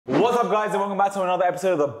What's up, guys, and welcome back to another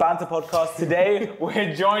episode of the Banter podcast. Today,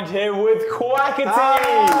 we're joined here with Quackity.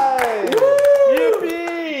 Hi!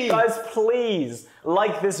 Yippee! Guys, please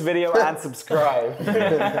like this video and subscribe.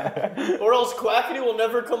 Or else Quackity will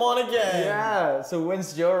never come on again. Yeah, so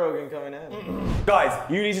when's Joe Rogan coming in? Guys,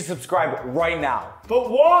 you need to subscribe right now.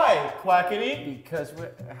 But why, Quackity? Because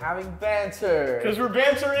we're having banter. Because we're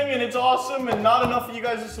bantering and it's awesome and not enough of you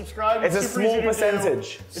guys to subscribe. It's a small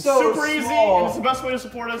percentage. It's So super easy small. and it's the best way to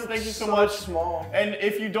support us. Thank you so much. Small. And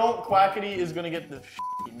if you don't, Quackity is gonna get the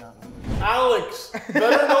eaten out of him. Alex,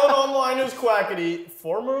 better known online as Quackity,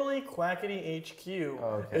 formerly Quackity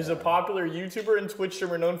HQ, is a popular YouTuber and Twitch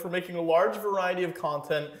streamer known for making a large variety of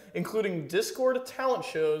content, including Discord talent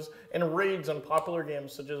shows and raids on popular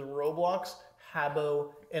games such as Roblox, Habbo,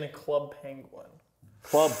 and Club Penguin.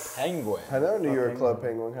 Club Penguin. I never knew you were a Club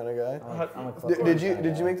Penguin kind of guy. I'm a Club Did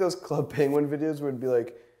you make those Club Penguin videos where it'd be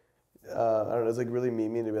like, I don't know, it's like really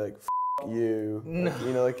memey and it'd be like, F you. No. Like,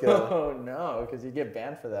 you know, like. Oh no, because you get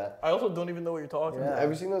banned for that. I also don't even know what you're talking about. Have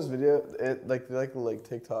you seen those videos? Like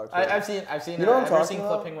TikToks. I've seen. You know what I'm I've talking seen about?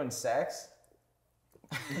 Club Penguin sex.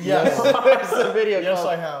 Yes. There's a video Yes, called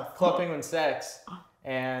I have. Club Penguin sex,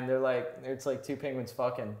 and it's like two penguins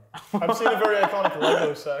fucking. I've seen a very iconic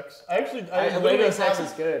Lego sex. Lego sex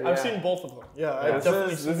is good. I've yeah. seen both of them. Yeah, I've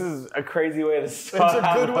definitely This seen. is a crazy way to start. It's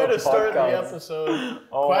a good way to start the podcast. episode.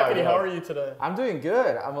 Oh my Quackity, God. how are you today? I'm doing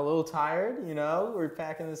good. I'm a little tired, you know. We're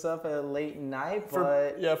packing this up at a late night,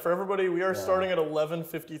 but For everybody, we are starting at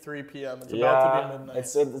 11:53 p.m. It's about to be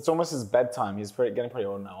midnight. It's almost his bedtime. He's getting pretty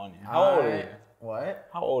old now, aren't you? How old are you? What?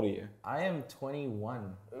 How old are you? I am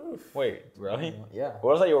 21. Wait, really? Yeah.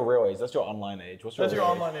 What is that your real age? That's your online age. What's your That's real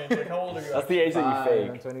your age? online age. Like, how old are you? That's the age that you I'm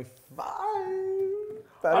fake. 25.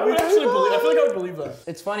 I would actually believe. I feel like I would believe that.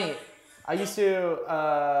 It's funny. I used to,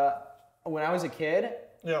 when I was a kid,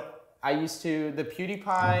 Yeah. I used to, the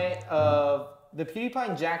PewDiePie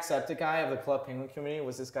and Jacksepticeye of the Club Penguin community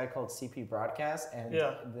was this guy called CP Broadcast, and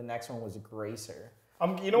the next one was Gracer.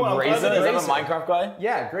 You know what? I'm glad Grayson? that Is that they- the Minecraft guy?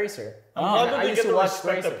 Yeah, Gracer. I'm glad that I they used get to the watch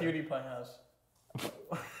respect that Gracer. PewDiePie has.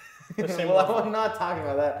 Well, I'm not talking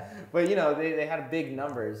about that. But, you know, they had big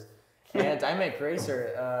numbers. And I met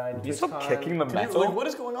Gracer. You stop kicking the metal? Like, what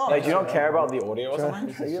is going on? Like, do you not care about the audio or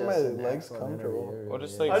something? I get my legs comfortable. Or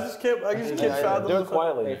just like, I just can't fathom. do the it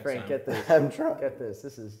quietly. Hey, next Frank, time. get this. I'm trying. Get this.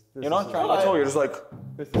 This is. You're not trying at all. You're just like,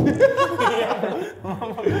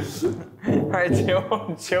 alright,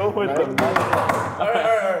 chill with the mic. All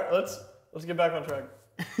right. Let's get back on track.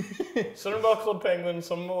 Something about Club Penguin,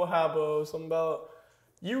 something about Habbo, something about.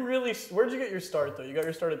 Where'd you get your start though? You got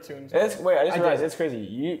your start at Toons. I just realized it's crazy.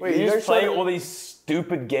 You just play all these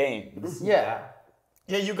stupid games. Yeah.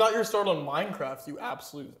 Yeah, you got your start on Minecraft. You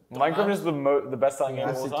absolute. Minecraft is the best selling game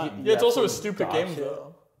of all time. Yeah, it's also a stupid Gotcha. game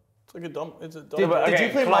though. It's like a dumb. It's a dumb. Dude, but- game. Did you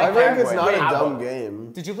play I Minecraft? think it's not Wait, a how dumb about-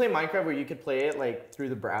 game. Did you play Minecraft where you could play it like through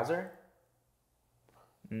the browser?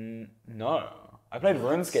 No. I played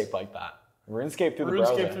RuneScape like that. RuneScape through the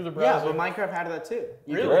RuneScape browser. through the Yeah, browser. but Minecraft had that too.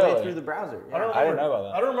 You Really? could play it through the browser. Yeah. I didn't know about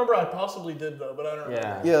that. I don't remember. I possibly did though, but I don't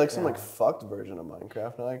remember. Yeah. Yeah, like some like fucked version of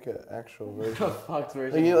Minecraft, not like an actual version. Fucked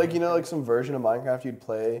version. Like you know, like some version of Minecraft you'd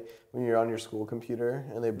play when you're on your school computer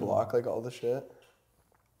and they block like all the shit.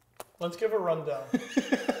 Let's give a rundown.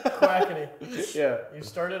 Quackity. Yeah. You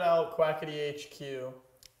started out Quackity HQ,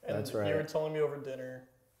 and That's right. you were telling me over dinner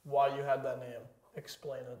why you had that name.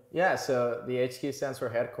 Explain it. Yeah, so the HQ stands for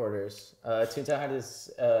headquarters. Toontown had his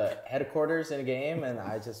headquarters in a game, and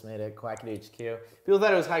I just made it Quackity HQ. People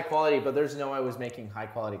thought it was high quality, but there's no way I was making high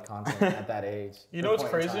quality content at that age. You know what's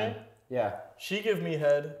crazy? Yeah. She gave me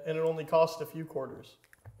head, and it only cost a few quarters.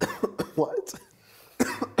 What?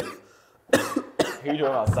 Who are you talking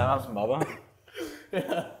about? Sam's mother?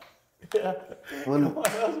 Yeah. When That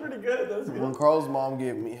was pretty good. That was good. when Carl's mom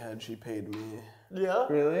gave me head, she paid me. Yeah.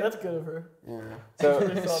 Really? That's good of her. Yeah.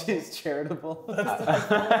 So, She's charitable.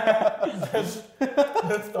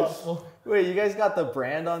 That's thoughtful. Wait, you guys got the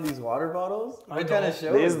brand on these water bottles? What kind of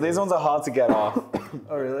show? these ones are hard to get off.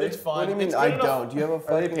 Oh, really? It's fine. What do you mean It's I good enough. don't? Do you have a Are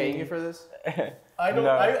fucking... they paying you for this? I don't. No.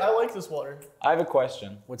 I like this water. I have a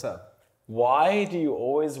question. What's up? Why do you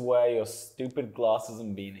always wear your stupid glasses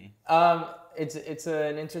and beanie? It's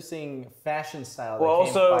an interesting fashion style. Well,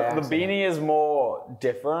 that came also, by the accident. beanie is more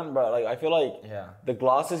different, but like I feel like the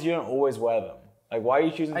glasses, you don't always wear them. Like, why are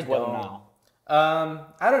you choosing to wear them now?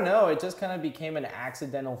 I don't know. It just kind of became an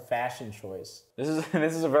accidental fashion choice. This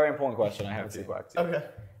is a very important question I have to Quackity. Okay.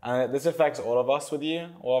 And this affects all of us with you,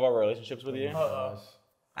 all of our relationships with you.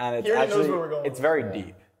 And it's He already knows actually, where we're going it's with very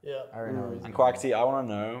deep. Yeah. I already know. And Quackity, I want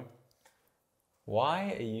to know,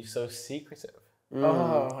 why are you so secretive?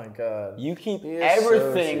 Oh my god. You keep He is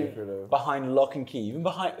everything so secretive. behind lock and key,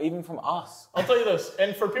 even from us. I'll tell you this,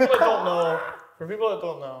 and for people that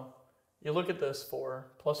don't know, you look at this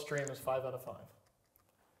 4 plus stream is 5 out of 5.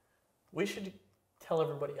 We should tell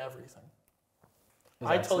everybody everything.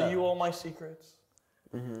 I tell you all my secrets.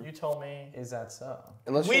 You tell me. Is that so?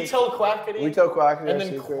 We tell Quackity. We tell Quackity and our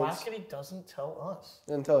then secrets. Quackity doesn't tell us.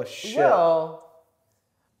 Doesn't tell us shit. Well,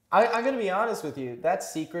 I'm going to be honest with you. That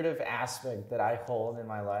secretive aspect that I hold in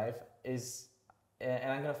my life is,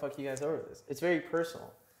 and I'm going to fuck you guys over this. It's very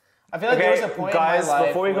personal. I feel like there was a point guys, in my life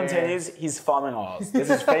before he where... continues, he's farming us. This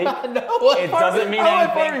is fake. It doesn't mean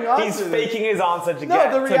anything. He's faking his answer to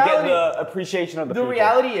get the appreciation of the people. The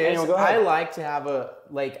reality is, anyway, I like to have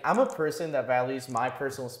I'm a person that values my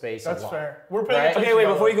personal space a lot. That's fair. We're paying Right? attention. Okay, wait,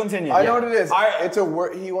 before you continue. I know what it is. It's a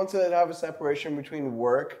work. He wants to have a separation between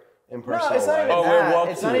work and personal No,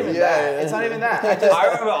 it's not life. even that. It's not even that. It's not even that. I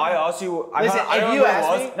remember I asked you. Listen, if you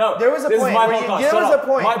asked me, no, there was a this point is my where podcast. there was a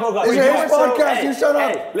point. My podcast. It's your podcast. You shut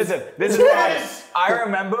up. Hey, listen, this is what I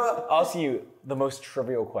remember asking you the most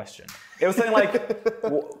trivial question. It was something like,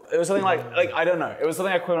 I don't know. It was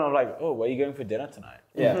something equivalent of like, oh, where are you going for dinner tonight?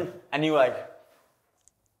 Yeah. And you're like,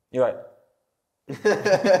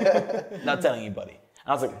 not telling anybody. And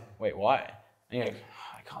I was like, wait, why? And you're like,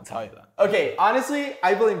 I can't tell you that. Okay, honestly,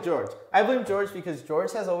 I blame George. I blame George because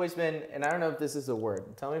George has always been, and I don't know if this is a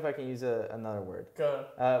word. Tell me if I can use another word. Go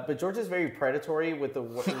ahead. But George is very predatory with the. No,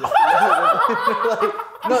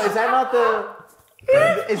 is that not the?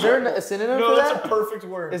 Is there a synonym for that? No, that's a perfect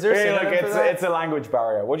word. Is there a synonym for that? It's a language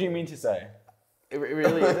barrier. What do you mean to say? It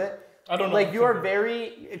really is it? I don't know. Like you are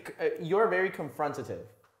very confrontative.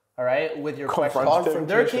 All right, with your questions. Confrontational.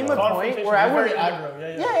 There came a point where I was very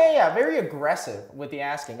aggro. yeah, very aggressive with the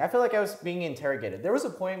asking. I feel like I was being interrogated. There was a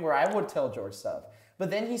point where I would tell George stuff,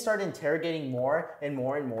 but then he started interrogating more and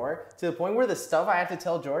more and more to the point where the stuff I had to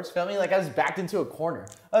tell George felt me like I was backed into a corner.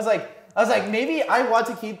 I was like, maybe I want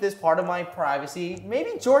to keep this part of my privacy.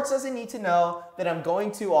 Maybe George doesn't need to know that I'm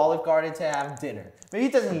going to Olive Garden to have dinner. Maybe he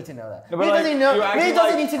doesn't need to know that. No, maybe he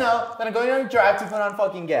doesn't need to know that I'm going on a drive to put on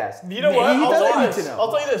fucking gas. You know what? He doesn't need to know.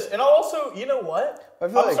 I'll tell you this. And I'll also, you know what? I'm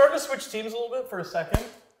starting to switch teams a little bit for a second.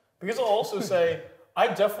 Because I'll also say, I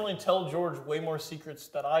definitely tell George way more secrets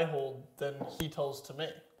that I hold than he tells to me.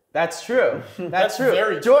 That's true. That's true.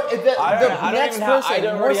 Very true. The next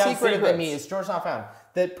person more secretive than me is George Not Found.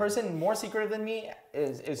 The person more secretive than me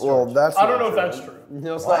is George. Well, that's I don't know if that's true.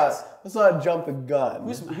 No, let's not jump the gun.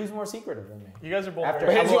 Who's more secretive than me? You guys are both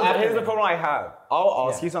Here's the problem I have. I'll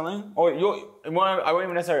ask you something, or I won't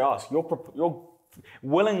even necessarily ask. You'll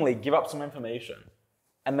willingly give up some information,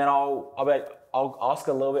 and then I'll ask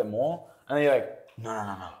a little bit more, and then you're like,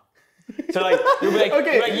 no. So like you'll be like, I'm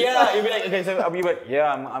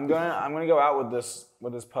gonna go out with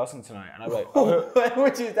this person tonight, and I'll be like, oh,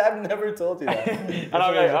 I've never told you that. And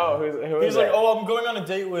I'll be like, oh, who is He's like, oh, I'm going on a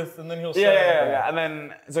date with, and then he'll say, yeah, and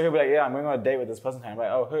then so he'll be like, yeah, I'm going on a date with this person tonight. I'm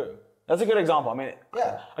like, oh, who? That's a good example. I mean,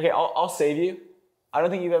 okay, I'll save you. I don't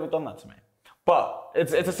think you've ever done that to me, but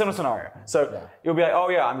it's a similar scenario. So you'll be like, oh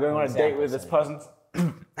yeah, I'm going on a date with this person.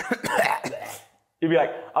 You'd be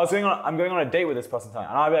like, I'm going on a date with this person tonight.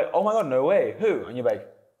 And I'd be like, oh my God, no way. Who? And you're like,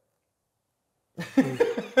 and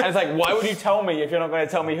it's like, why would you tell me if you're not going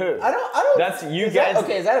to tell me who? I don't. That's you is guys.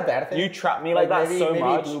 Okay, is that a bad thing? You trap me like that so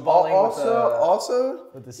much. Also,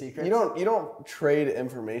 with the secrets. You don't trade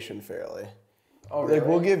information fairly. Oh, really? Like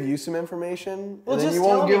we'll give you some information, well, and then just you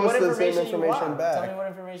won't give us what the same information back. Tell me what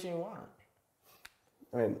information you want.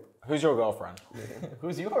 I mean, who's your girlfriend?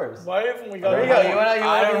 Who's yours? Why haven't we got? There you go. You want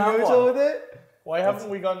to be mutual with it? Why haven't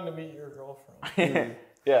we gotten to meet your girlfriend?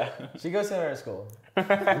 Yeah. She goes to her school.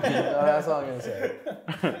 That's all I'm gonna say.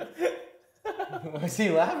 Why is he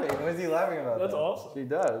laughing? Why is he laughing about that? That's awesome. She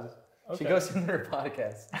does. Okay. She goes to her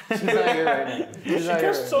podcast. She's not here right now. She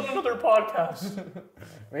guests on another podcast.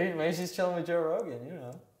 Maybe she's chilling with Joe Rogan. You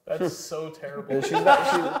know. That's so terrible. Yeah,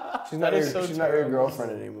 she's not your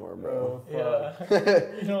girlfriend anymore, bro. Yeah.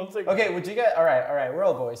 Okay, would you guys? All right. We're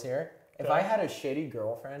all boys here. If I had a shitty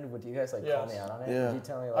girlfriend, would you guys call me out on it? Yeah. Would you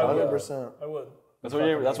tell me 100%. I would. That's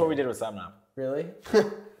what we did with Sam now. Really?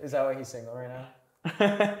 Is that why he's single right now?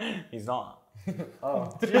 He's not.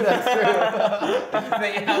 Oh, true, that's true.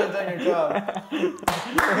 Then you haven't done your job.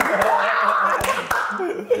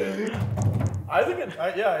 I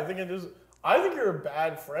think it is. I think you're a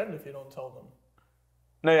bad friend if you don't tell them.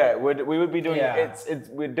 No, yeah, we would be doing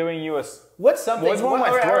we're doing you a. What's something? What's wrong with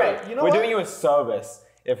my throat? Right, you know we're doing you a service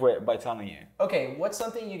by telling you. Okay, what's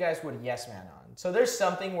something you guys would yes man on? So there's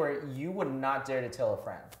something where you would not dare to tell a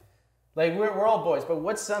friend. Like we're all boys, but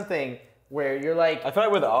what's something where you're like? I feel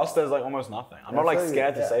like with us, there's like almost nothing. I'm not like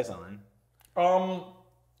scared to say something.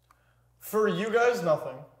 For you guys,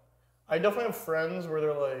 nothing. I definitely have friends where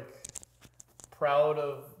they're like proud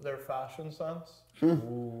of their fashion sense.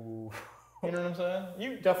 Ooh. You know what I'm saying?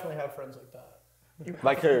 You definitely have friends like that.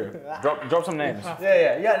 Like who? Drop some names.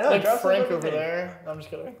 Yeah. No, Like drop Frank some over names. there. No, I'm just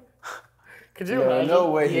kidding. Could you Yeah, imagine?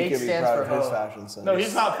 no way The he H could be stands proud of for his hope. fashion sense. No,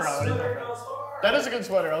 he's not proud. That is a good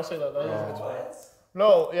sweater. I'll say that. That is a good sweater.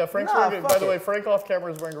 No, yeah, Frank's wearing good. By the way, Frank off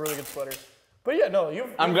camera is wearing a really good sweater. But yeah, no,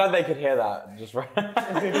 I'm glad they could hear that. Just right.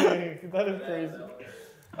 That is crazy.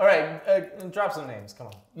 All right, drop some names. Come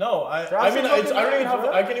on. No, I mean, I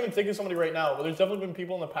can't even think of somebody right now. But there's definitely been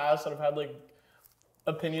people in the past that have had like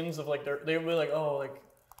opinions of like they would be like, oh, like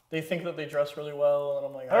they think that they dress really well, and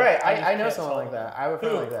I'm like, All right, I know someone like that. I have a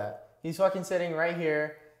friend like that. He's fucking sitting right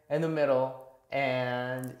here in the middle,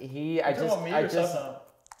 and I just.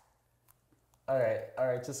 All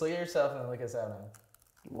right, just look at yourself and look at Sam.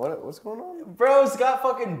 What's going on? Bro's got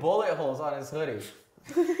fucking bullet holes on his hoodie.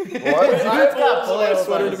 What? I've got bullet holes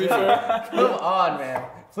sweater, on his to be hoodie. fair. Come on, man.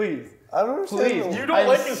 Please. I don't understand. Please. You don't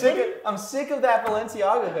like his hoodie? I'm sick of that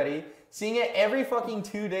Balenciaga hoodie. Seeing it every fucking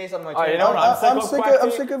 2 days. I'm like, Oh, you know what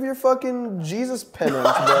I'm sick of your fucking Jesus pennant,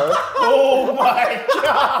 bro. Oh my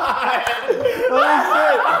god!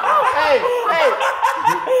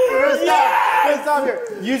 Hey, stop here.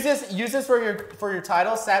 Use this for your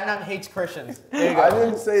title. Satnam hates Christians. There you go. I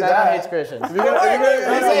didn't say Satnam that. hates Christians. Bro,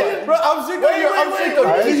 I'm sick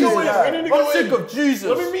I'm sick of Jesus.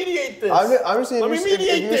 Let me mediate this. I'm just saying, Let me if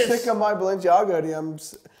mediate you're this. sick of my Balenciaga hoodie,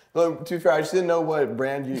 look, to be fair, I just didn't know what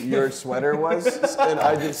brand your sweater was, and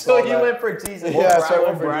I just So saw you that. went for Jesus. Yeah, so I What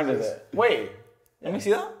went for brand is Jesus. it? Wait, let me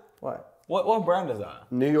see that. What? What brand is that?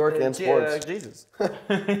 New York and sports. Jesus. Wait,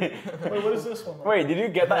 what is this one? Wait, did you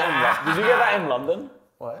get that in London?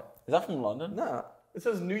 What? Is that from London? No. It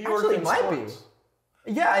says New York Actually, it and might sports.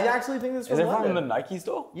 be. Yeah, I actually think this Is it London. from the Nike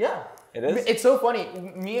store? Yeah. It is? It's so funny.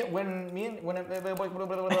 When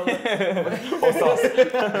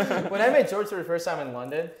I met George for the first time in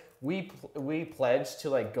London, we pledged to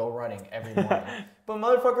like go running every morning. But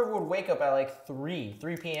motherfucker would wake up at like 3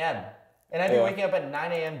 p.m. And I'd be waking up at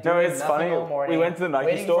 9 a.m. doing it's nothing funny. all morning. We went to the Nike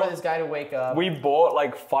waiting store. for this guy to wake up. We bought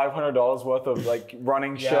like $500 worth of like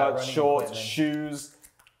running shirts, running shorts, equipment. shoes.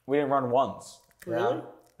 We didn't run once. Really?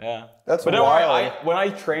 Yeah. That's But don't worry, wild. when I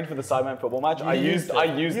trained for the Sideman football match, I used You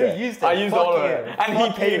it. used it. I used Fuck all of you. it. And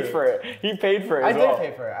Fuck he paid you. for it. He paid for it I as did well.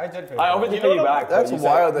 pay for it. I did pay for I it. obviously You know paid you what? back. but That's you said-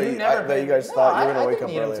 wild that You you, never that you guys paid- thought No, you were I gonna wake didn't up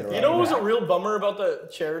need him early. to and pay You all know what that. was a real bummer about the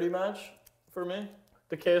charity match for me?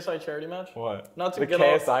 The KSI charity match? What? Not to the get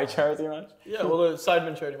KSI charity match? Yeah, well, the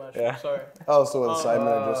Sidemen charity match. Yeah. Sorry. Oh, so the side men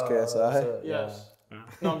are just KSI? Yes.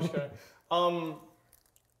 No, I'm just kidding.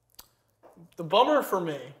 The bummer for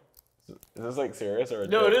me. Is this like serious or a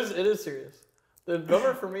No, joke? it is serious. The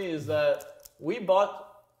bummer for me is that we bought.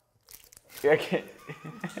 Yeah, okay.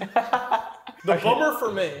 The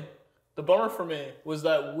bummer for me was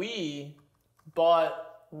that we bought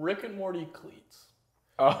Rick and Morty cleats.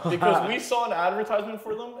 Because we saw an advertisement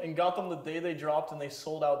for them and got them the day they dropped, and they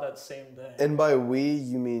sold out that same day. And by we,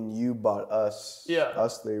 you mean you bought us. Yeah.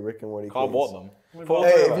 Us three, Rick and Morty. Carl cleats. bought them.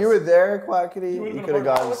 Hey, if you were there, Quackity, would've you been could have a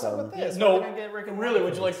part gotten of some. Yes, No, we're gonna get Rick and really, Morty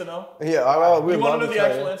would you like to know? Yeah, we You would want love to know to the tell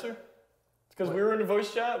actual you. answer? Because we were in a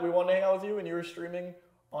voice chat, we wanted to hang out with you, and you were streaming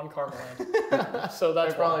on Karmaland. So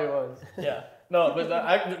that's It probably was. Yeah. No,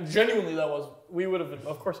 but genuinely that was, we would have been,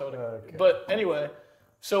 of course I would have. Okay. But anyway,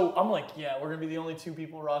 so I'm like, yeah, we're going to be the only two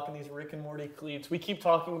people rocking these Rick and Morty cleats. We keep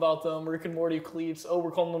talking about them, Rick and Morty cleats. Oh,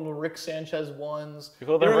 we're calling them the Rick Sanchez ones. We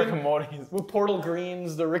call them Rick and Morty's. With Portal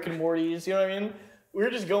Greens, the Rick and Mortys, you know what I mean? We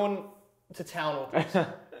were just going to town with this.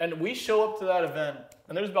 And we show up to that event,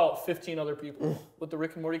 and there's about 15 other people with the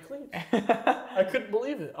Rick and Morty cleats. I couldn't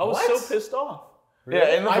believe it. I was so pissed off.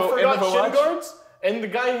 Yeah, in the I forgot in the shin match? guards, and the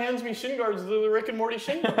guy hands me shin guards, the Rick and Morty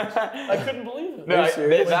shin guards. I couldn't believe it.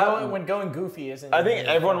 No, When going goofy isn't. I think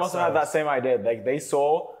everyone must have had that same idea. Like they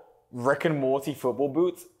saw Rick and Morty football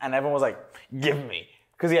boots, and everyone was like, "Give me!"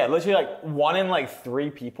 Because yeah, literally like 1 in like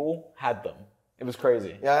 3 people had them. It was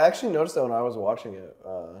crazy. Yeah, I actually noticed that when I was watching it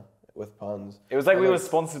with puns. It was like we were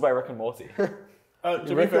sponsored by Rick and Morty. To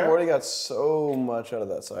be Rick and fair, Morty got so much out of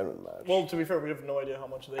that Simon match. well, to be fair, we have no idea how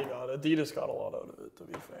much they got. Adidas got a lot out of it, to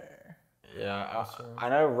be fair. Yeah, I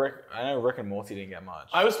know Rick and Morty didn't get much.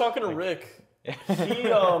 I was talking to Rick. He,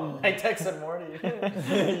 I texted Morty.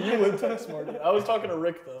 you would text Morty. I was talking to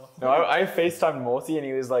Rick, though. No, I FaceTimed Morty and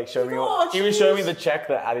he was like showing me the check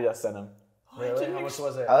that Adidas sent him. Really? How much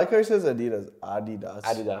was it? I like how he says Adidas. Adidas.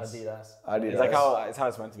 Adidas. It's like how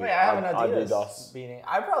it's meant to be. Wait, I have an Adidas beanie.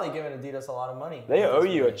 I'd probably given Adidas a lot of money. They owe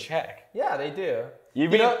you a check. Yeah, they do.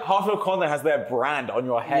 Half your content has their brand on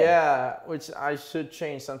your head. Yeah, which I should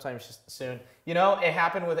change sometime soon. You know, it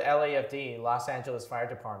happened with LAFD, Los Angeles Fire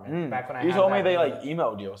Department. Back when You told me they like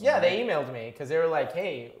emailed you or something. Yeah, they emailed me because they were like,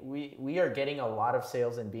 "Hey, we are getting a lot of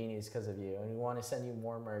sales in beanies because of you, and we want to send you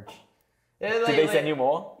more merch." Did they send you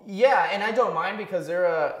more? Yeah, and I don't mind because they're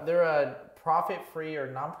a profit-free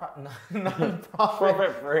or non-profit.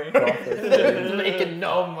 Profit-free. They're making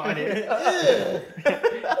no money.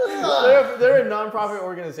 they're a non-profit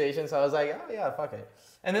organization, so I was like, oh yeah, fuck it.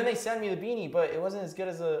 And then they sent me the beanie, but it wasn't as good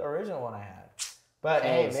as the original one I had. But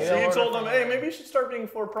hey, maybe so you told them, hey, maybe you should start being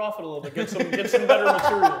for profit a little bit. Get some better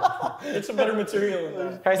material. Get some better material in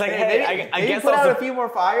there. He's like, hey, I guess put out a few more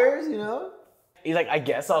fires, you know? He's like, I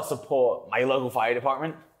guess I'll support my local fire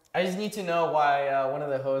department. I just need to know why one of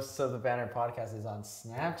the hosts of the Banter podcast is on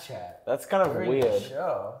Snapchat. That's kind of during weird. The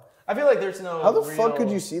show. I feel like there's no. How the fuck could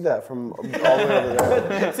you see that from all the way over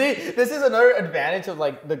there? See, this is another advantage of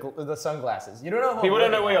like the sunglasses. You don't know. People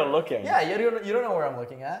don't know where you're looking. Yeah, you don't know where I'm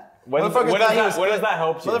looking at. What does that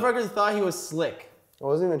help you? Motherfuckers thought he was slick. I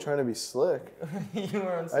wasn't even trying to be slick. You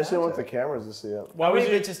were on Snapchat. I just didn't want the cameras to see it. How many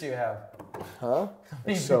bitches do you have? Huh?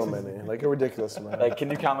 There's so many. Like a ridiculous amount. Like, can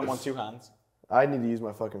you count them on 2 hands? I need to use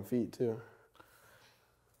my fucking feet too.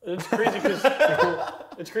 It's crazy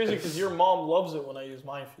because your mom loves it when I use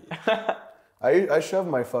my feet. I shove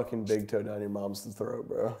my fucking big toe down your mom's throat,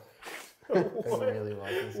 bro.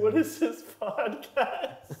 What is this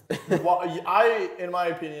podcast? Well, in my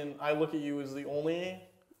opinion, I look at you as the only,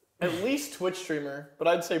 at least Twitch streamer, but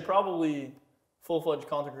I'd say probably full-fledged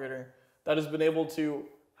content creator that has been able to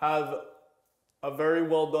have a very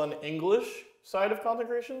well done English side of content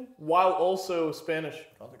creation while also Spanish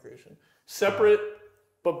content creation. Separate,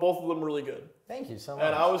 but both of them really good. Thank you so much.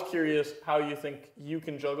 And I was curious how you think you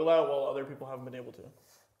can juggle that while other people haven't been able to.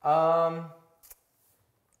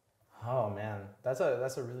 Oh man, that's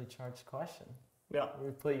a really charged question. Yeah.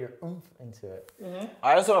 You put your oomph into it. Mm-hmm.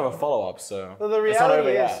 I also have a follow-up, so well, the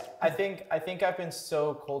reality is, I think I've been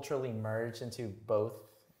so culturally merged into both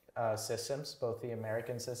systems, both the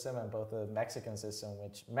American system and both the Mexican system,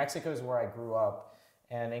 which Mexico is where I grew up,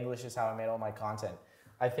 and English is how I made all my content.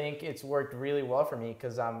 I think it's worked really well for me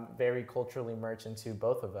because I'm very culturally merged into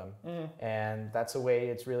both of them. And that's a way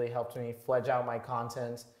it's really helped me fledge out my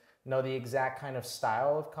content, know the exact kind of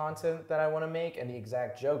style of content that I want to make and the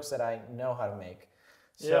exact jokes that I know how to make.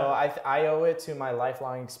 So I owe it to my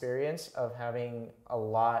lifelong experience of having a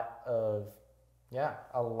lot of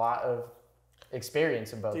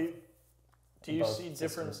experience in both. Do you see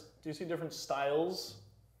different styles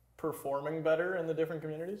performing better in the different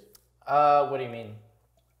communities? What do you mean?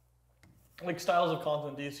 Like styles of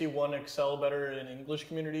content, do you see one excel better in English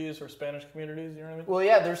communities or Spanish communities? You know what I mean? Well,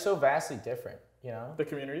 yeah, they're so vastly different, you know? The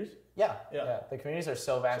communities? Yeah. The communities are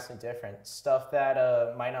so vastly different. Stuff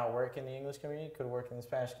that might not work in the English community could work in the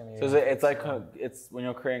Spanish community. So it's when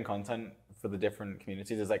you're creating content for the different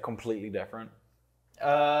communities, it's like completely different.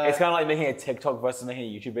 It's kind of like making a TikTok versus making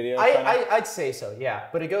a YouTube video. I'd say so, yeah.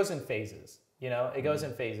 But it goes in phases. You know, it goes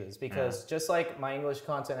in phases because just like my English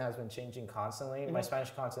content has been changing constantly, my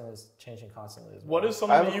Spanish content is changing constantly as well. What is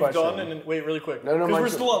something that you've done? And wait, really quick. No, because we're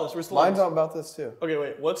still on this. Mine's about this too. Okay,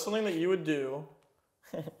 wait. What's something that you would do?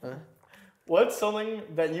 What's something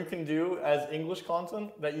that you can do as English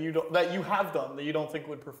content that you have done that you don't think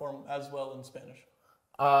would perform as well in Spanish?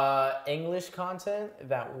 English content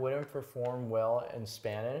that wouldn't perform well in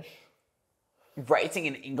Spanish. Writing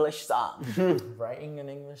an English song. Writing an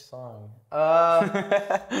English song.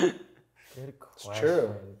 Good question. It's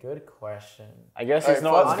true. Good question. I guess it's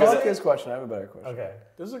not. Fuck his question. I have a better question. Okay.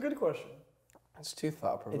 This is a good question. It's too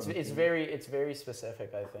thought-provoking. It's very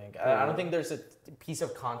specific. I think. I don't think there's a piece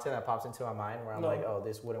of content that pops into my mind where I'm like, oh,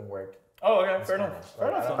 this wouldn't work. Oh, okay. Fair enough. Fair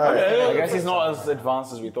enough. I guess he's not as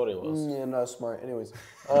advanced as we thought he was. Yeah, not smart. Anyways,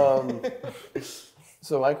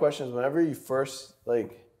 so my question is, whenever you first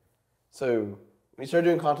so when you started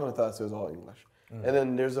doing content with us, it was all English, and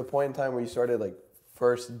then there's a point in time where you started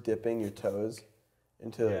first dipping your toes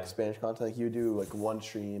into Spanish content. Like you would do one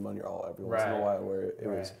stream on your all every once in a while where it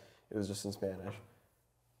was just in Spanish.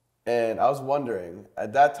 And I was wondering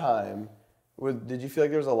at that time, did you feel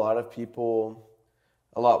like there was a lot of people,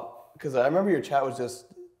 because I remember your chat was just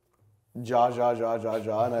ja,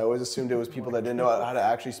 and I always assumed it was people that didn't know how to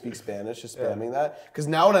actually speak Spanish, just spamming that. Because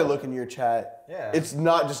now when I look in your chat, it's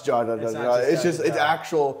not just ja. It's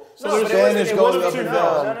actual Spanish going up and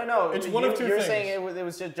down. No. It's one of two You're things. saying it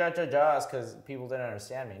was just ja's because people didn't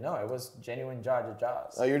understand me. No, it was genuine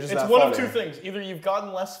ja's. Oh, you're just It's not one funny. of two things. Either you've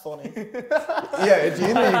gotten less funny. Yeah, it's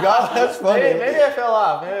either you got that's funny. Maybe I fell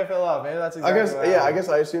off. Maybe that's exactly I guess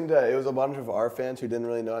I assumed that it was a bunch of our fans who didn't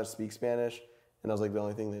really know how to speak Spanish, and I was like the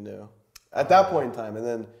only thing they knew at that point in time. And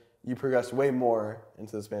then you progressed way more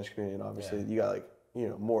into the Spanish community, and obviously you got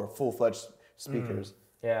more full-fledged speakers.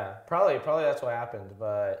 Yeah, probably that's what happened.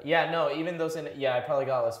 But yeah, no, even those I probably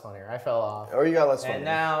got less funnier. I fell off. Or you got less funny. And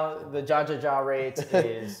now the ja rate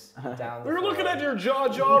is down. We were looking at your jaw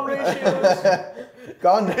ratios.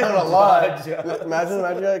 Gone down a lot. Imagine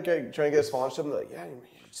trying to get a sponsorship and like,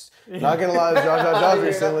 you're not getting a lot of jaws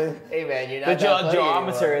recently. Hey man, you're The not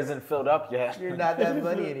geometry isn't filled up yet. You're not that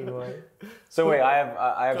funny anymore. So wait,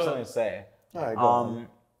 I have something to say. All right, go on.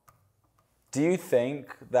 Do you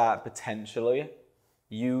think that potentially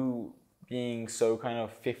you being so kind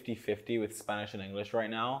of 50-50 with Spanish and English right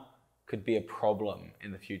now could be a problem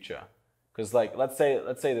in the future? Because like, let's say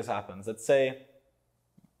this happens. Let's say,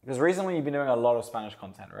 because recently you've been doing a lot of Spanish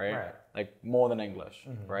content, right? Right. Like more than English,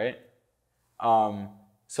 right?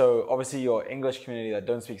 So obviously your English community that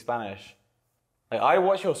don't speak Spanish, like I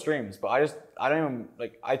watch your streams, but I don't even,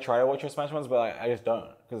 like I try to watch your Spanish ones, but I just don't,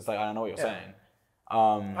 because it's like, I don't know what you're saying.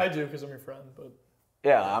 I do because I'm your friend, but.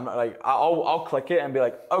 Yeah, I'm like, I'll click it and be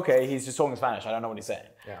like, okay, he's just talking Spanish. I don't know what he's saying.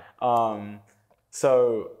 Yeah.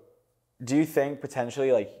 So do you think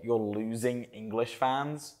potentially like you're losing English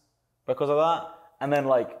fans because of that? And then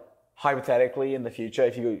like hypothetically in the future,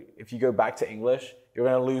 if you go back to English, you're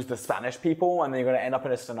going to lose the Spanish people, and then you're going to end up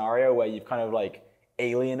in a scenario where you've kind of like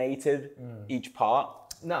alienated each part?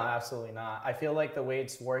 No, absolutely not. I feel like the way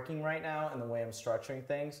it's working right now and the way I'm structuring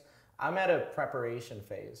things, I'm at a preparation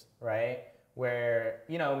phase, right? Where,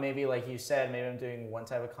 maybe like you said, maybe I'm doing one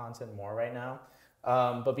type of content more right now.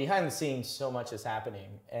 But behind the scenes, so much is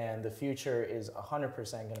happening, and the future is 100%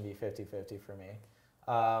 going to be 50-50 for me.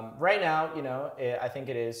 Right now, I think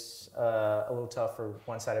it is a little tough for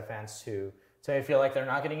one-sided fans to feel like they're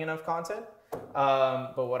not getting enough content.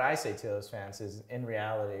 But what I say to those fans is, in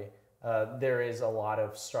reality, there is a lot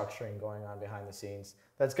of structuring going on behind the scenes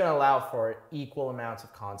that's going to allow for equal amounts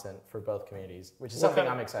of content for both communities, which is something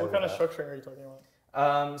I'm excited about. What kind of structuring are you talking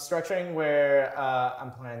about? Structuring where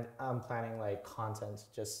I'm planning like content,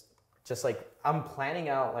 just like I'm planning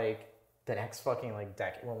out like the next fucking like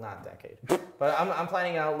decade. Well, not decade, but I'm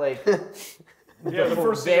planning out like the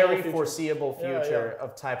foreseeable future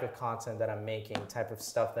of type of content that I'm making, type of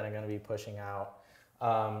stuff that I'm going to be pushing out.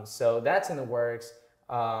 So that's in the works.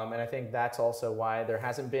 And I think that's also why there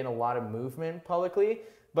hasn't been a lot of movement publicly.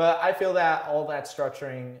 But I feel that all that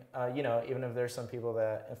structuring, even if there's some people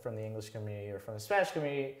that from the English community or from the Spanish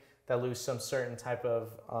community that lose some certain type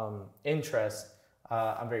of interest,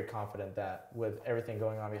 I'm very confident that with everything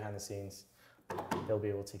going on behind the scenes, they'll be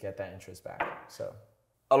able to get that interest back. So,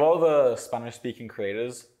 a lot of the Spanish-speaking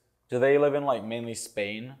creators, do they live in like mainly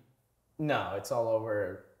Spain? No, it's all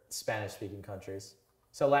over Spanish-speaking countries.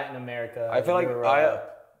 So Latin America, I feel like Europe.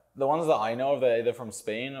 the ones that I know of, they're either from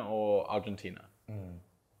Spain or Argentina.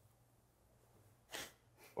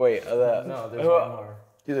 Wait, are there... No, there's one more.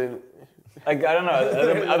 Like, I don't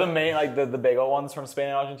know, are the main, like the bigger ones from Spain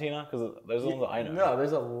and Argentina? Because those are the ones that I know. No,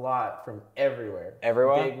 there's a lot from everywhere.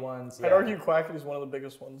 Everywhere? Big ones, I'd argue Quackity is one of the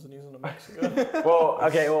biggest ones, and he's in Mexico. Well,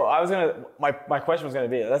 I was gonna, my question was gonna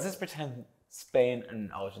be, let's just pretend Spain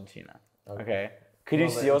and Argentina, okay? Could you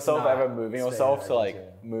see yourself ever moving yourself to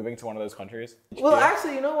like moving to one of those countries? Well,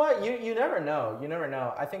 actually, you know what? You never know. You never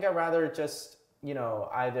know. I think I'd rather just,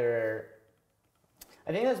 either...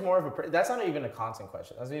 I think that's more of that's not even a content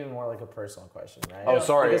question. That's even more like a personal question, right? Oh,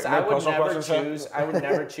 sorry. Because I would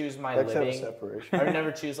never choose my That kind of living. separation. I would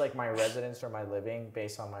never choose like my residence or my living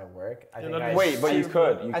based on my work. I think you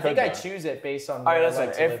could. I think I choose it based on. All right,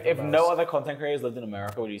 listen. If no other content creators lived in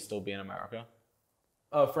America, would you still be in America?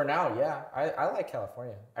 For now, yeah. I like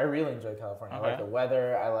California. I really enjoy California. Okay. I like the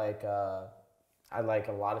weather. I like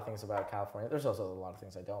a lot of things about California. There's also a lot of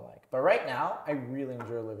things I don't like. But right now, I really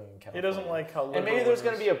enjoy living in California. He doesn't like how liberal And maybe there's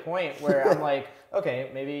going to be a point where I'm like, okay,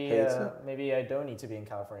 maybe I don't need to be in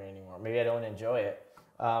California anymore. Maybe I don't enjoy it.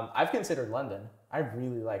 I've considered London. I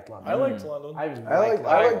really liked London. I liked London. I liked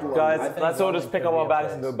London. Guys, let's all just pick up our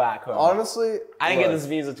bags and go back home. Honestly, I didn't get this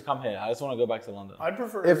visa to come here. I just want to go back to London. I'd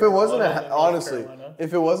prefer. if it wasn't honestly,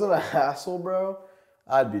 if it wasn't a hassle, bro,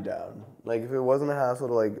 I'd be down. Like if it wasn't a hassle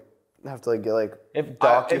to like have to like get like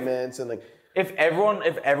documents and like, If everyone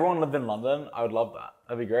lived in London, I would love that.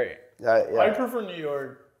 That'd be great. Yeah. I prefer New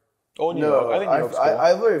York. Or New York. I think New York's cool.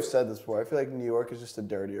 I've already said this before. I feel like New York is just a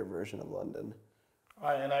dirtier version of London.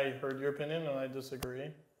 And I heard your opinion, and I disagree.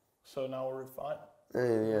 So now we're fine.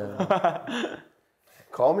 Yeah.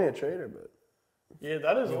 Call me a traitor, but. Yeah,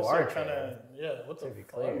 that is also are kind of what the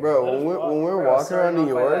fuck? Bro, when we're walking around New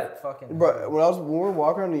York, when we're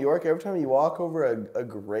walking around New York, every time you walk over a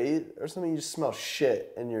grate or something, you just smell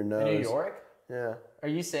shit in your nose. New York? Yeah. Are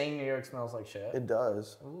you saying New York smells like shit? It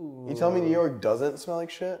does. Ooh. You tell me New York doesn't smell like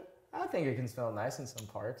shit? I think it can smell nice in some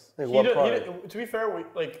parts. Like what part? To be fair,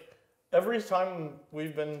 every time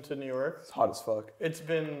we've been to New York, It's hot as fuck. it's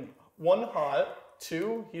been 1, hot,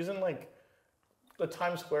 2, he's in the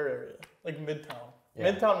Times Square area, Midtown.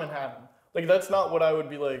 Yeah. Midtown Manhattan. That's not what I would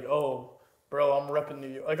be like, oh, bro, I'm repping New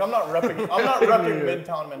York. I'm not repping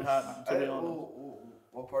Midtown Manhattan, to be honest.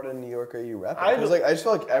 What part of New York are you repping? Because I just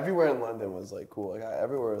feel like everywhere in London was cool.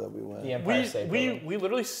 Everywhere that we went. The Empire State Building. We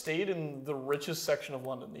literally stayed in the richest section of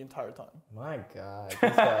London the entire time. My God,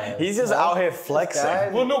 this guy. He's just out here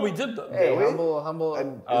flexing. Well, no, we did though. Hey, we? humble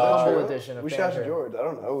edition of We shot Banter. George. I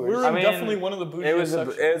don't know. We were definitely one of the bougie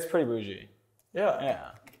sections. It was pretty bougie. Yeah.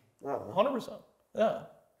 Yeah. 100%. Yeah.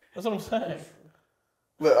 That's what I'm saying.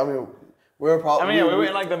 But I mean, we were probably. we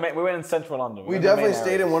went we went in central London. We definitely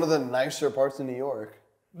stayed in one of the nicer parts of New York.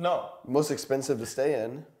 No. Most expensive to stay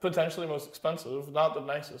in. Potentially most expensive, not the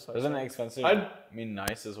nicest. Isn't it expensive? I mean,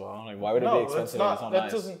 nice as well. Why would it be expensive No, if it's not that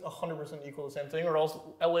nice? doesn't 100% equal the same thing, or else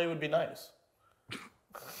LA would be nice.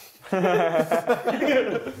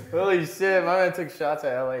 Holy shit, my man took shots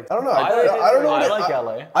at LA. I don't know. I don't know. I like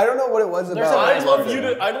LA. I don't know what it was about. I'd love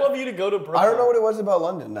you to go to Brooklyn. I don't know what it was about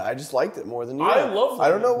London. I just liked it more than you. I love I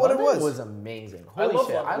don't know what London it was. was amazing. I Holy love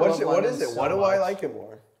shit. London. What is it? So Why do I much. like it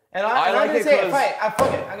more? And I I'm like gonna it say it. 'cause-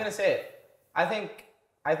 Fuck it. I'm gonna say it. I think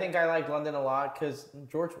I like London a lot because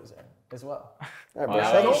George was there as well. All right, bro,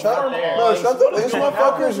 Yeah, shut the. This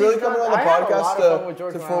motherfucker is really coming on the I had a podcast lot of fun with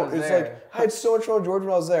George to when I was It's there. like I had so much fun with George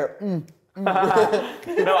when I was there. No, I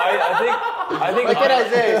think. What can I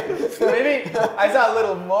say? Maybe I saw a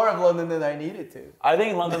little more of London than I needed to. I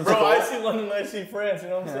think London's Bro, cool. I see London, I see France, you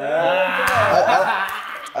know what I'm saying?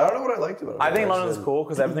 I don't know what I liked about it. I think London's cool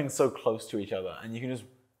because everything's so close to each other, and you can just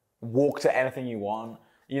walk to anything you want.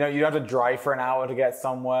 You don't have to drive for an hour to get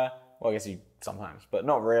somewhere. Well, I guess you sometimes, but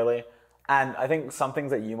not really. And I think some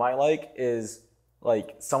things that you might like is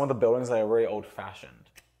some of the buildings that are very old-fashioned.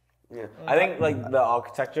 Yeah. I think the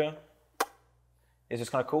architecture is just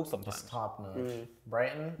kind of cool sometimes. It's top notch.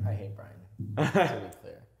 Brighton, I hate Brighton. To be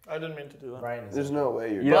clear, I didn't mean to do that. Brighton is. There's no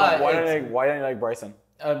way you're. Why don't you like Bryson?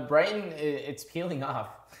 Brighton, it's peeling off.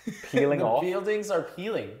 Peeling off? The buildings are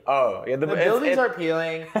peeling. Oh, yeah. The buildings are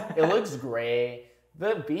peeling. It looks gray.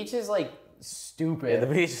 The beach is stupid. Yeah, the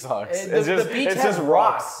beach sucks. The beach it's has just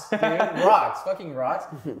rocks, dude. Rocks, fucking rocks.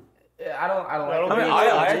 I don't like.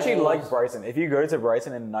 I actually like Brighton. If you go to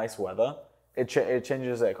Brighton in nice weather, it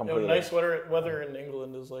changes it completely. Nice weather in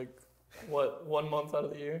England is 1 month out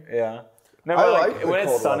of the year? Yeah. No, I but like when the it's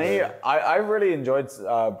cold sunny, weather. I really enjoyed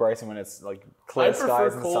Brighton when it's clear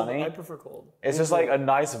skies and sunny. I prefer cold. It's just a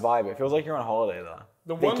nice vibe. It feels like you're on holiday there.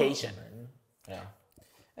 Vacation.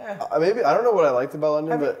 Maybe I don't know what I liked about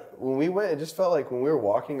London, but when we went, it just felt like when we were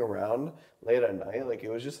walking around late at night, it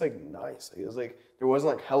was just nice. It was there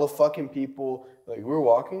wasn't hella fucking people. We were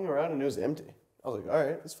walking around and it was empty. I was like, all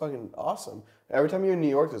right, that's fucking awesome. Every time you're in New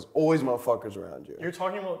York, there's always motherfuckers around you. You're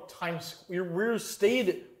talking about Times. We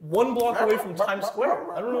stayed 1 block away from Times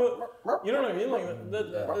Square. I don't know. You know what I mean?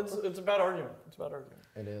 It's a bad argument. It's a bad argument.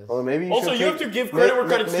 It is. Well, maybe you Also, should you have to give credit where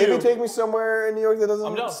credit's due. Maybe take me somewhere in New York that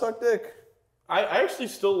doesn't suck dick. I actually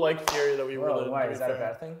still like the area that we were in. Why is that a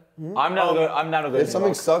bad thing? I'm not a good. If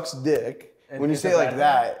something sucks dick, when you say it like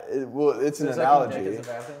that, it's an Dick analogy. is a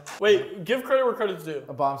bad thing? Wait, give credit where credit's due.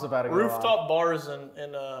 A bomb's about to go Rooftop bars in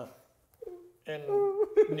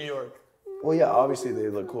New York. Well, yeah, obviously they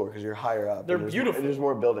look cooler because you're higher up. They're and beautiful. There's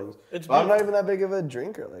more buildings. But I'm not even that big of a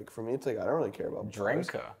drinker. For me, it's I don't really care about bars.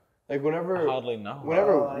 Drinker. Whenever I hardly know.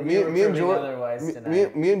 Whenever me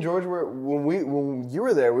and George were when you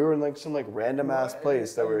were there, we were in some random ass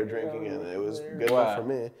place that we were drinking in. It was good enough for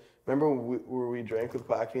me. Remember where we drank with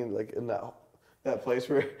Quackity in that place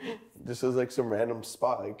where this was some random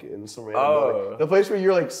spot in some random building. The place where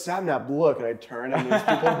you're Sam that look and I turn and there's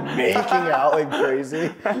people making out like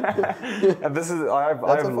crazy. And this is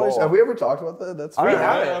Have we ever talked about that? That's I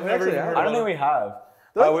don't think we have.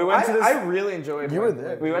 We went to this. I really enjoyed. You were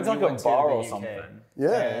there. We went to a bar or something. Yeah.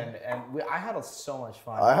 And I had so much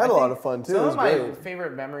fun. I had a lot of fun too. Some It was of my great.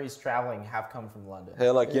 favorite memories traveling have come from London. Hey,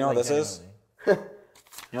 you know what this is?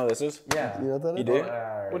 You know what this is? Yeah. You know what that is? You do?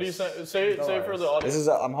 What do you say? Say it for the audience. This is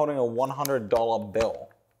I'm holding a $100 bill.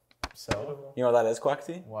 So? You know what that is,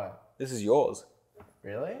 Quackity? What? This is yours.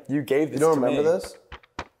 Really? You gave this You don't to remember me. this?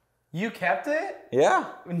 You kept it? Yeah.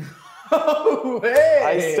 No way!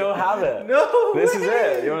 I still have it. No This is way.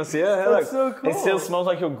 it. You want to see it? Hey, That's look. so cool. It still smells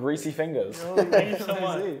like your greasy fingers. Thank you so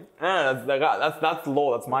much. No, that's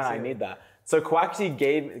law. That's mine. I need that. So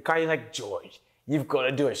Quackity like, George, you've got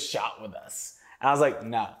to do a shot with us. And I was like,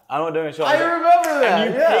 no, I'm not doing a shot. I remember that.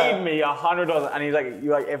 And you paid me $100. And he's like,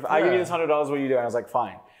 if I give you this $100, what do you do? And I was like,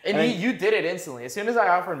 fine. And you did it instantly. As soon as I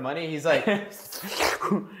offered money, he's like,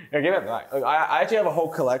 Yeah, give it back. Look, I actually have a whole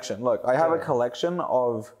collection. Look, I have a collection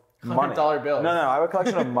of money. $100 bills. No, I have a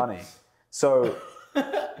collection of money. So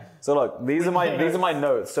look, these are my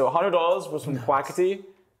notes. So $100 was from Quackity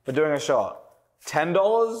for doing a shot.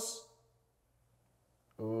 $10.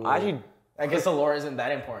 I guess the lore isn't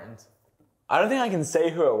that important. I don't think I can say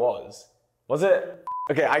who it was. Was it?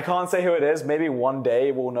 Okay, I can't say who it is. Maybe one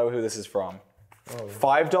day we'll know who this is from.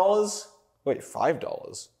 $5? Wait,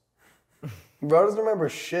 $5? Bro doesn't remember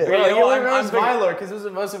shit. Okay, Well, you know what, he remembers I'm my lore because it was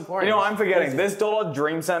the most important. You know what I'm forgetting? This dollar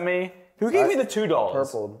Dream sent me. Who gave me the $2?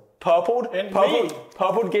 Purpled. Purpled? And Purpled? me.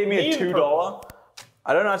 Purpled gave me Me a and $2. Purple.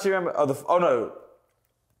 I don't actually remember. Oh no.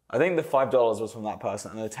 I think the $5 was from that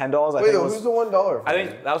person, and the $10 I Wait, think was. who's the $1? I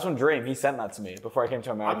think that was from Dream. He sent that to me before I came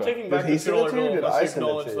to America. I'm taking back he the send it $2 to you, bill. did Let's I send it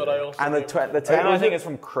acknowledge to that you? I also And the gave the 10 I think is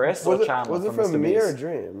from Chris or Chandler. Was it Mr. from me or Beast.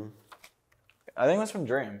 Dream? I think it was from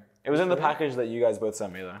Dream. It was in the package that you guys both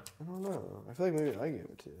sent me though. I don't know. I feel like maybe I gave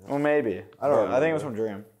it to you. Well, maybe. I don't I think it remember. was from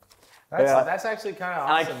Dream. That's actually kind of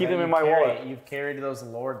And I awesome. keep that them in you my wallet. You've carried those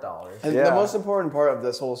lore dollars. And Yeah. the most important part of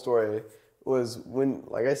this whole story was when,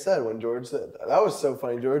 like I said, when George said, that was so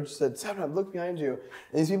funny. George said, "Seven, look behind you."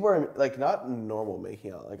 And these people are like not normal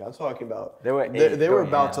making out. Like I'm talking about. They were They were going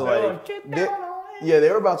about to ham. like. They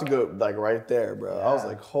were about to go like right there, bro. I was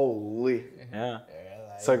like, holy. Yeah.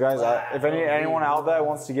 So guys, if anyone out there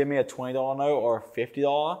wants to give me a $20 note or a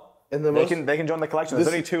 $50, And the they most, can join the collection. There's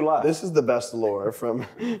only 2 left. This is the best lore from.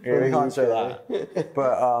 Yeah, we can't show that.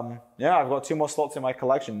 But yeah, I've got 2 more slots in my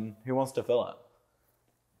collection. Who wants to fill it?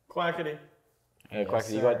 Quackity. Yeah,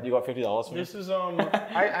 Quackity, you got $50 for me? This is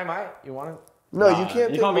I might. You want to? No, you can't.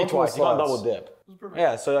 You take can't be multiple twice. You can't slots. double dip.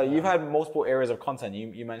 Yeah, so you've had multiple areas of content.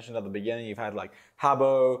 You mentioned at the beginning you've had like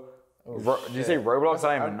Habbo. Did you say Roblox?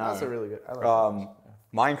 I don't even know. That's a really good. I like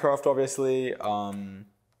Minecraft, obviously.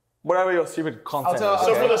 Whatever your stupid content tell- is.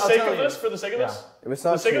 so Okay, for the I'll sake tell of you. this, for the sake of this, If it's for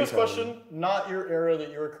not the sake of this true, question, not your era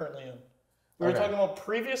that you're currently in. We were talking about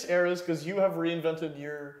previous eras because you have reinvented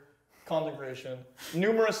your content creation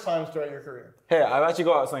numerous times throughout your career. Hey, I've actually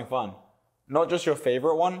got something fun. Not just your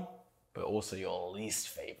favorite one, but also your least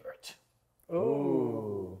favorite.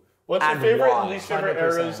 Ooh. What's your And favorite why? and least favorite 100%.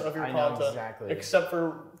 eras of your I know content, exactly. except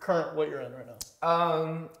for current what you're in right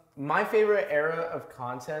now? My favorite era of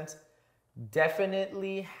content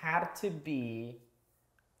definitely had to be.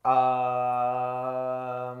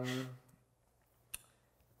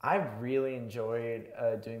 I really enjoyed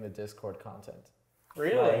doing the Discord content.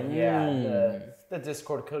 Really? The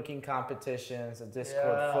Discord cooking competitions, the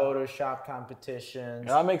Discord Yeah. Photoshop competitions.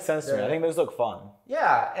 Yeah, that makes sense to me. I think those look fun.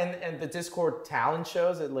 Yeah, and the Discord talent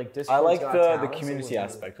shows, like Discord. I like the community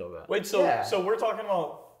aspect of it. Wait, so Yeah. so we're talking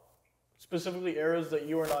about specifically eras that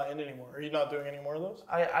you are not in anymore. Are you not doing any more of those?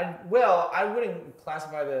 I wouldn't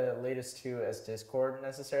classify the latest 2 as Discord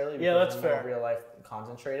necessarily. Yeah, because that's they're more fair. real life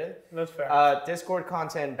concentrated. That's fair. Discord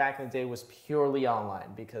content back in the day was purely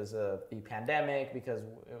online because of the pandemic, because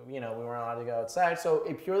we weren't allowed to go outside, so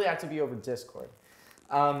it purely had to be over Discord.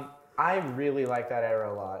 I really like that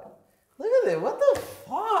era a lot. Look at it! What the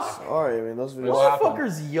fuck? Sorry, I mean those videos.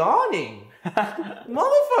 Motherfucker's yawning.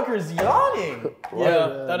 Motherfucker's yawning.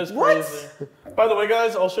 Yeah, that is What? crazy. By the way,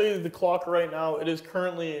 guys, I'll show you the clock right now. It is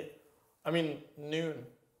currently, noon.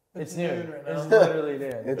 It's noon. right now. It's literally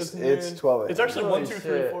noon. It's noon. 12 a.m. It's actually Holy 1, 2, 3,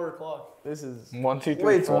 shit. 4 o'clock. This is 1, 2, 3,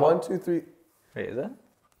 Wait, it's 4. 1, 2, 3. Wait, is it?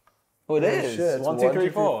 Oh, it is. shit, it's 1, 2, 3,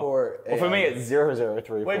 4. 4 Well, for me, it's 0, 0, 3,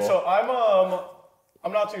 4. Wait, so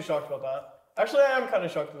I'm not too shocked about that. Actually, I am kind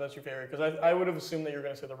of shocked that that's your favorite because I would have assumed that you were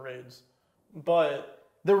going to say the raids, but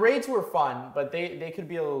the raids were fun, but they could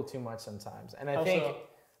be a little too much sometimes. And How so?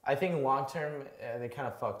 I think long term they kind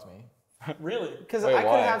of fucked me. really, Because Wait, I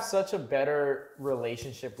why? could have such a better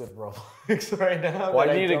relationship with Roblox right now. Why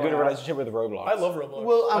that do you I need a don't good have. relationship with Roblox? I love Roblox.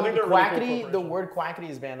 Well, I think they're really cool Quackity, the corporation. word Quackity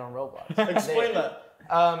is banned on Roblox. Explain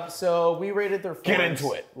that. So we rated their forums Get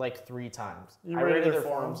into it. like 3 times. You I rated rated their their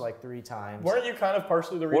forums forums? like 3 times. Weren't you kind of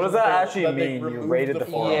partially the reason? What does that they- actually that they mean, you removed rated the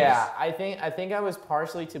forums? Yeah, I think I was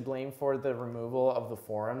partially to blame for the removal of the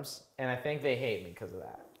forums, and I think they hate me because of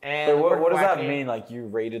that. And But what does that Quackity. mean? Like you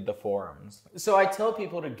raided the forums? So I tell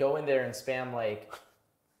people to go in there and spam like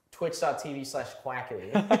twitch.tv/Quackity.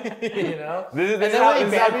 You know? This is then how when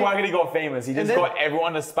they ban me- Quackity got famous. He just then- got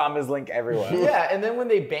everyone to spam his link everywhere. Yeah, and then when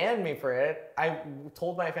they banned me for it, I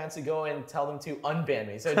told my fans to go and tell them to unban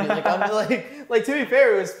me. So it'd be like, I'm like to be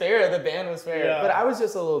fair, it was fair. The ban was fair, Yeah. but I was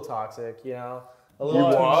just a little toxic, you know, a little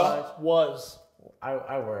You too were? much. Was.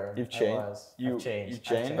 I were. You've I changed. was. You- I've changed. you've I've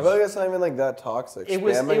changed? I feel like it's not even like that toxic. It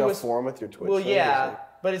was- Spamming it a was- forum with your Twitch. Well, thing is, yeah, like,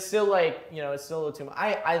 but it's still like, you know, it's still a little too much.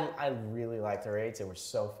 I really liked the raids. They were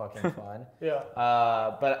so fucking fun. Yeah.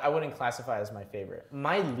 But I wouldn't classify it as my favorite.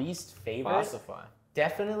 My least favorite Classify.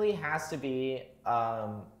 definitely has to be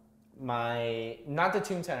my, not the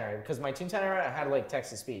Toontown era, because my Toontown era had like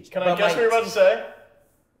text to speech. Can I But guess my- what you're about to say?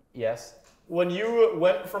 Yes. When you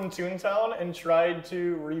went from Toontown and tried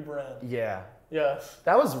to rebrand. Yeah. Yes.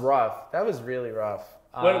 That was rough. That was really rough.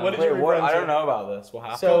 What did Wait, you what? rebrand I to? don't know about this. What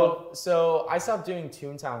happened? So I stopped doing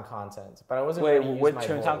Toontown content, but I wasn't Wait, going to use with my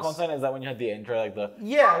Toontown voice. content, is that when you had the intro, like the?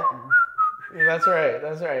 Yeah. That's right.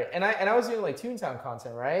 That's right. And I was doing like Toontown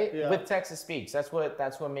content, right? Yeah. With text to speech. That's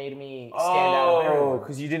what made me stand out of Oh, everyone.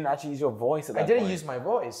 because you didn't actually use your voice at that I didn't point. use my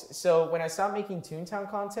voice. So when I stopped making Toontown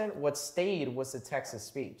content, what stayed was the text to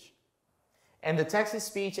speech. And the text to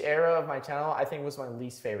speech era of my channel, I think, was my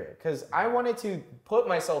least favorite because I wanted to put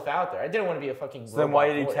myself out there. I didn't want to be a fucking. So then why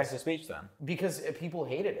did you voice. text to speech then? Because people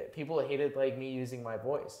hated it. People hated like me using my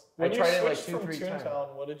voice. When I you tried it like switched from 2-3 times.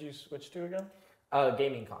 Toontown, what did you switch to again?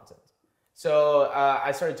 Gaming content. So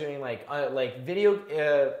I started doing like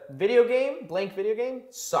video game, blank video game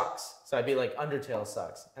sucks. So I'd be like Undertale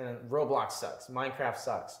sucks, and then Roblox sucks, Minecraft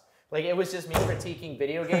sucks. Like it was just me critiquing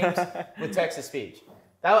video games with text to speech.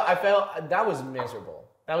 I felt that was miserable.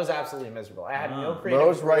 That was absolutely miserable. I had no creative. bro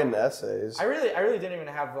was writing essays. I really didn't even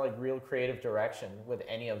have like real creative direction with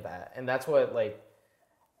any of that, and that's what like.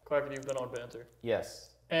 Quackity, you've been on Banter. Yes.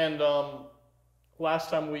 And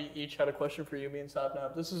last time we each had a question for you, me and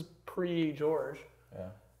Sapnap. This is pre-George. Yeah.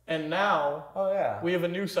 And now Oh yeah. we have a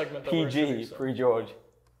new segment that we're PG, introducing. pre-George.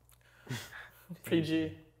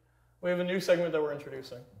 PG. We have a new segment that we're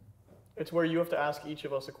introducing. It's where you have to ask each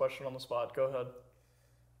of us a question on the spot. Go ahead.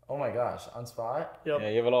 Oh my gosh, on spot. Yep. Yeah,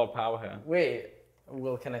 you have a lot of power here. Wait.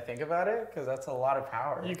 Well, can I think about it? Because that's a lot of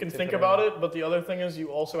power. You can to think put in. about it, but the other thing is you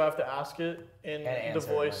also have to ask it in And the answer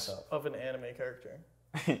it voice myself. of an anime character.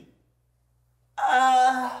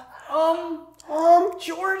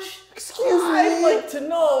 George, Excuse I'd me. like to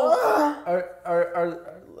know.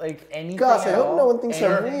 Are like anything? Gosh, I at hope all? no one thinks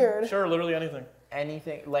Any- I'm weird. Sure, literally anything.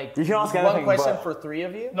 Anything like You can ask one anything, question but- for three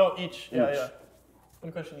of you. No, each. Yeah.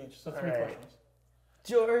 One question each. So three Alright. questions.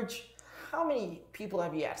 George, how many people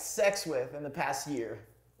have you had sex with in the past year?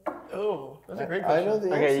 Oh, that's a great I question. know the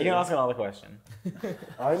answer. Okay, you can ask another question.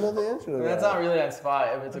 I know the answer to that. That's not really on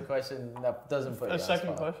spot if it's a question that doesn't put you A on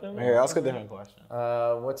second spot. question? Okay, ask a different question.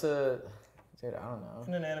 What's a dude? I don't know.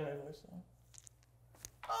 In an anime voice.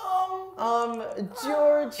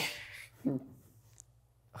 George, You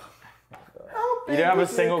don't have a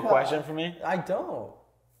single question for me? I don't.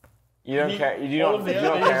 You don't He- care? You all don't, of the you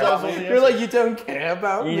don't answers, care about all me? the You're like you don't care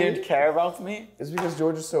about You me. didn't care about me? It's because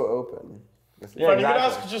George is so open. Yeah, Fine, you can exactly.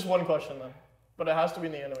 ask just one question then. But it has to be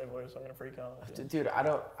in the anime voice. I'm going to freak out. with you. Dude,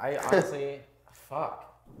 I honestly,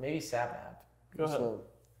 fuck. Maybe Sapnap. Go ahead. So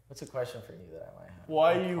What's a question for you that I might have?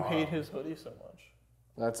 Why you hate his hoodie so much?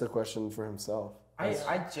 that's a question for himself.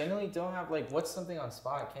 I genuinely don't have, like, what's something on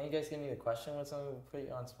spot? Can you guys give me the question? What's something to put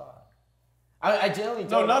you on spot? I genuinely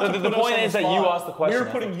No, don't. not The to put us point on is the that you spot. asked the question, We're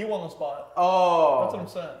I putting you on the spot. Oh. That's what I'm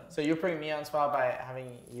saying. So you're putting me on spot by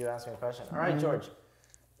having you ask me a question. All right, George.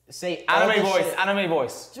 Say all Anime the voice, shit. anime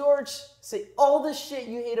voice. George, say all the shit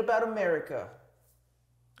you hate about America.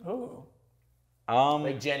 Oh.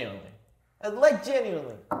 Like, genuinely. Like,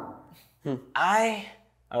 genuinely. I'm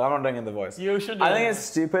not doing it in the voice. You should do I think it. it's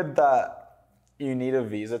stupid that you need a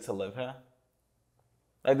visa to live here.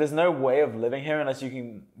 Like, there's no way of living here unless you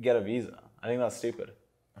can get a visa. I think that's stupid.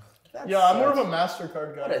 Yeah, I'm more of a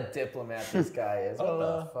MasterCard guy. What a diplomat this guy is. What Oh,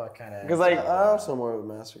 the fuck kind of... Because, like, I'm also more of a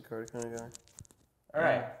MasterCard kind of guy. All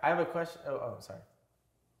right, I have a question. Oh, sorry.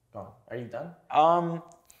 Go on. Are you done?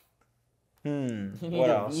 You need what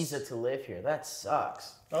a else? visa to live here. That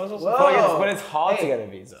sucks. That was also Whoa. But it's hard to Hey. get a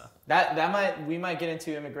visa. We might get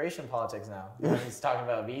into immigration politics now. When he's talking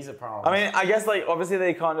about visa problems. I mean, I guess, like, obviously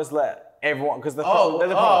they can't just let everyone, because the Oh, problem.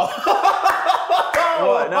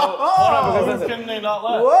 What? No, because Who listen, can they not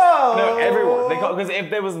let? Whoa! no, everyone. Because if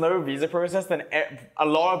there was no visa process, then a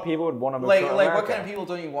lot of people would want to move to Like America. what kind of people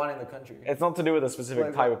don't you want in the country? It's not to do with a specific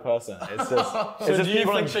Like- type of person. It's just. So It's just do you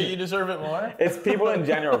people think in, that you deserve it more? It's people in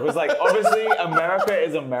general. Because like obviously America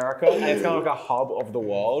is America, and it's kind of like a hub of the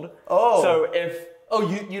world. Oh. So if. Oh,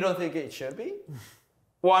 you don't think it should be?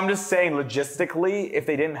 Well, I'm just saying logistically, if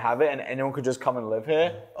they didn't have it and anyone could just come and live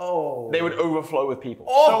here, They would overflow with people.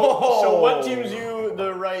 So what gives you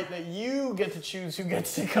the right that you get to choose who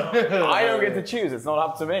gets to come? I don't get to choose. It's not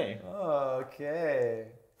up to me. Okay.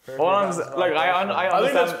 Well, I I think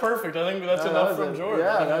understand. that's perfect. I think that's enough from George.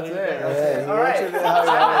 Yeah, that's it. Yeah, All right. answered it how you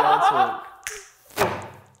wanted to answer it.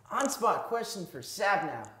 On-spot question for Sab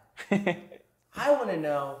now. I want to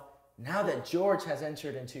know, now that George has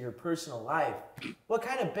entered into your personal life, what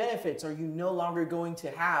kind of benefits are you no longer going to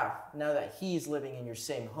have now that he's living in your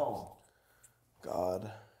same home?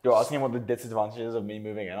 God. You're asking what the disadvantages of me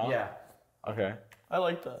moving in are? Yeah. Okay. I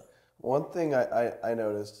like that. One thing I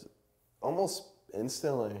noticed almost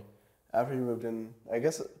instantly after you moved in, I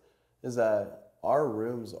guess, is that our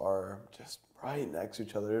rooms are just right next to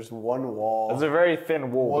each other. There's one wall. There's a very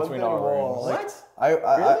thin wall between our rooms. What?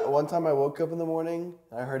 I one time I woke up in the morning,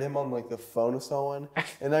 I heard him on like the phone with someone,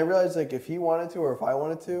 and I realized like if he wanted to or if I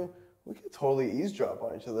wanted to, we could totally eavesdrop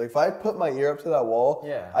on each other. Like, if I put my ear up to that wall,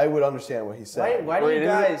 I would understand what he's saying. Why do you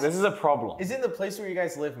guys? This is a problem. Isn't the place where you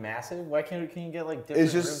guys live massive? Why can you get like different?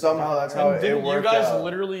 It's just rooms somehow like that's that? how And it didn't you worked guys out.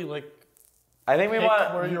 literally like I think we pick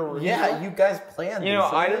want. where your rooms Yeah, are? you guys planned. You know,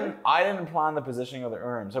 these, I didn't plan the positioning of the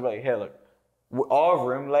rooms. I'd be like, here, look, our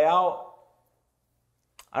room layout.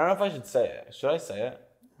 I don't know if I should say it. Should I say it?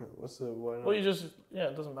 What's the why not? Well, you just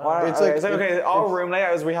it doesn't matter. Why not? It's Okay, like- it's like, okay, our room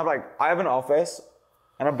layout is we have like, I have an office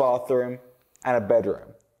and a bathroom and a bedroom.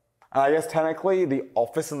 And I guess technically the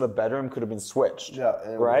office and the bedroom could have been switched. Yeah,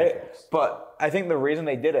 and it would right? be fixed. But I think the reason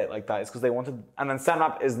they did it like that is because they wanted, and then stand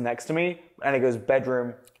up is next to me and it goes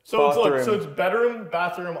bedroom, So bathroom. it's bedroom,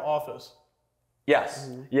 bathroom, office. Yes,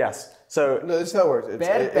 yes. So No, this is how it works.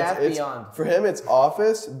 Bed, bath, beyond. For him, it's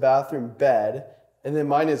office, bathroom, bed, and then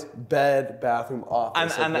mine is bed, bathroom,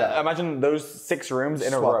 office. and like that. imagine those 6 rooms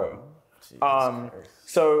in a Swap. row.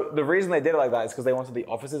 So the reason they did it like that is because they wanted the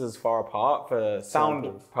offices as far apart for sound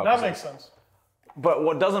Soundproof. purposes. That makes sense. But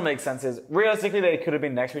what doesn't make sense is realistically they could have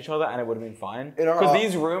been next to each other and it would have been fine. In our Because off-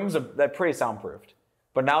 these rooms they're pretty soundproofed.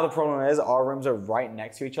 But now the problem is our rooms are right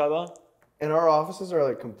next to each other. And our offices are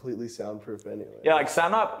like completely soundproof anyway. Yeah, like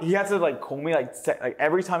stand up, he had to like call me like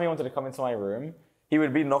every time he wanted to come into my room, he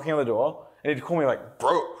would be knocking on the door and he'd call me like,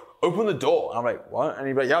 bro, open the door. And I'm like, what? And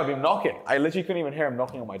he'd be like, yeah, I've been knocking. I literally couldn't even hear him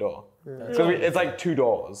knocking on my door. So it's like 2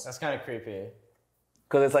 doors. That's kind of creepy.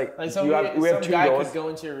 Because it's like, Like we have some 2 guy doors. could go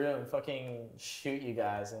into your room, fucking shoot you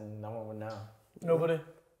guys, and no one would know. Nobody.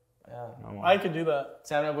 Yeah. I could do that.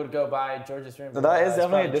 Santa would go by George's room. That is It's definitely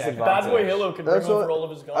a probably checked. disadvantage. Bad Boy Halo could bring That's what- over all of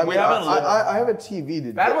his guns. I mean, haven't lived- I have a TV,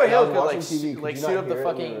 dude. Bad Boy And I Hill was could like, watching TV. Could like you shoot not up the hear it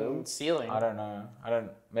in fucking room? ceiling. I don't know.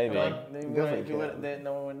 Maybe. Like, Definitely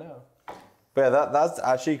no one would know. But yeah, that's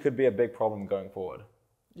actually could be a big problem going forward.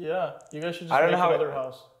 Yeah, you guys should just I don't make know how another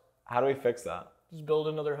house. How do we fix that? Just build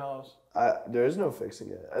another house. There is no fixing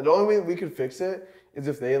it. And the only way we could fix it is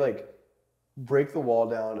if they like break the wall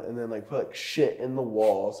down and then like put like shit in the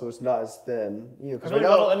wall so it's not as thin. You know, I because feel right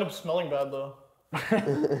like that'll now, end up smelling bad though.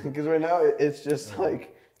 because right now it's just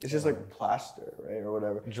like plaster, right, or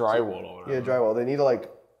whatever. Drywall or whatever. Yeah, drywall. They need to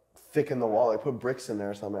like thicken the wall, like put bricks in there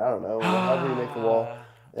or something. I don't know. However you make the wall.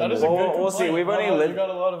 That And is a then- good we'll see. complaint. We've only You lived- got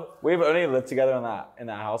a lot of, We've only lived together in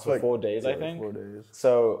that house for like, 4 days, I yeah, think. 4 days.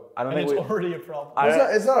 So I don't and think it's we. already a problem.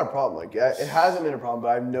 It's not a problem. Like it hasn't been a problem, but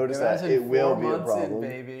I've noticed that it will be a problem.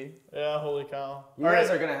 baby. Yeah, holy cow. You guys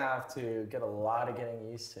are gonna have to get a lot of getting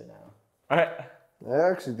used to now. Alright. I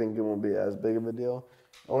actually think it won't be as big of a deal.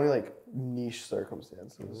 Only like niche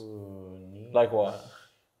circumstances. Ooh, neat. Like what?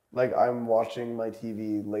 Like I'm watching my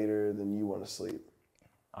TV later than you want to sleep.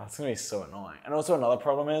 Oh, it's gonna be so annoying. And also another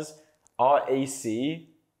problem is our AC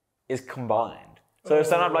is combined. So if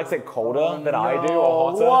someone likes it colder than I do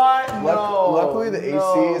or hotter, What? No. Luckily, the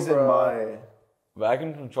AC is in my. but I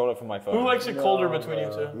can control it from my phone. Who likes it colder between you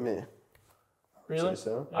two? Me. Really? Say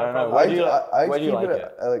so. I don't know. probably. Where do you, I where do you keep like it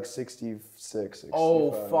it? at like 66, 65.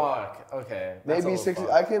 Oh fuck. Okay. That's a Maybe little 60.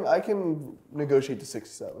 fucked. I can negotiate to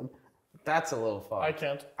 67. That's a little fucked. I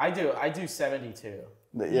can't. I do 72.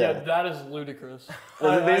 Yeah, that is ludicrous. These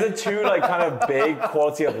are 2 like kind of big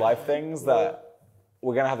quality of life things that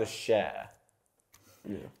we're gonna have to share.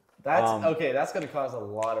 That's okay. That's gonna cause a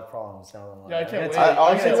lot of problems down the line. Yeah, I can't wait. I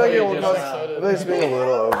honestly can't feel like wait it won't to cause. get I started. feel like it's being a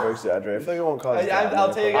little over exaggerated. I feel like it won't cause. that I'll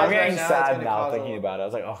many tell you I'm guys getting right now, it's sad gonna now cause a thinking little- about it. I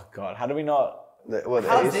was like, oh god, how do we not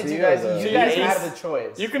How did you guys? You guys had the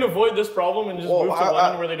choice. You can avoid this problem and just move to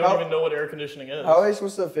London where they don't even know what air conditioning is. How are they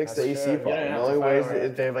supposed to fix the AC true. problem? The only way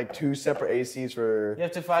is they have like 2 separate ACs for. You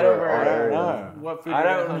have to fight over what food I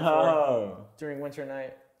don't know during winter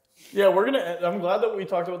night. Yeah, I'm glad that we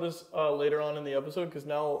talked about this later on in the episode because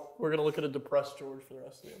now we're gonna look at a depressed George for the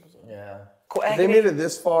rest of the episode. Yeah. They made it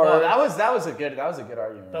this far. No, that was a good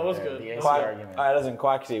argument. That was good. The AC argument. Alright, listen,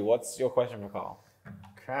 Quackity, what's your question for Carl?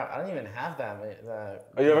 Crap, I don't even have that.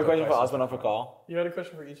 Oh, you have a question for us, but not for Carl? You had a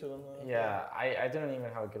question for each of them. Yeah, I didn't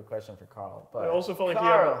even have a good question for Carl. But I also felt like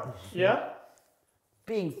Carl,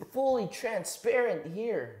 being fully transparent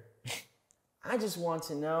here, I just want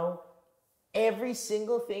to know every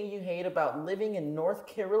single thing you hate about living in North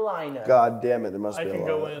Carolina. God damn it, there must be a lot. I can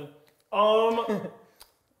go in.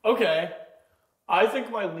 Okay. I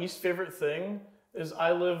think my least favorite thing is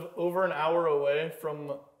I live over an hour away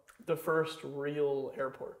from the first real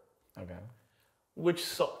airport. Okay. Which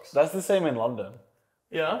sucks. That's the same in London.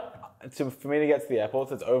 Yeah? For me to get to the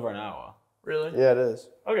airport, it's over an hour. Really? Yeah, it is.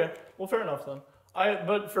 Okay. Well, fair enough then.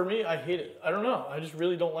 But for me, I hate it. I don't know. I just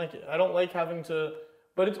really don't like it. I don't like having to...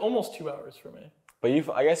 But it's almost 2 hours for me. But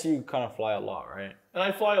I guess you kind of fly a lot, right? And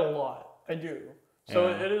I fly a lot. I do. So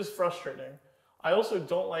it is frustrating. I also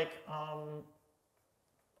don't like...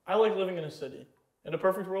 I like living in a city. In a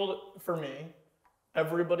perfect world, for me,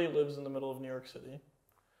 everybody lives in the middle of New York City.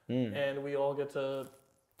 And we all get to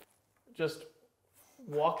just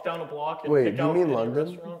walk down a block and pick out any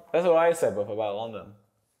restaurant. That's what I said before about London.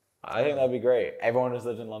 I think that'd be great. Everyone just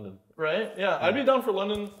lives in London. Right? Yeah, I'd be down for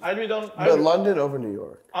London. I'd be down. But London over New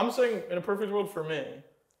York. I'm saying in a perfect world for me,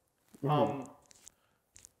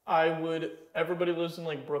 everybody lives in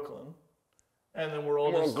like Brooklyn. And then we're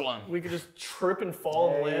all we could just trip and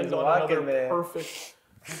fall and land on another perfect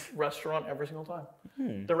restaurant every single time.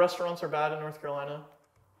 The restaurants are bad in North Carolina.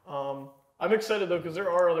 I'm excited though because there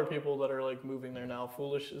are other people that are like moving there now.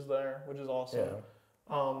 Foolish is there, which is awesome.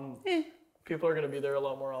 People are going to be there a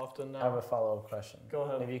lot more often now. I have a follow-up question. Go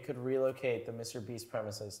ahead. If you could relocate the Mr. Beast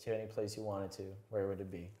premises to any place you wanted to, where would it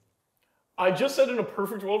be? I just said in a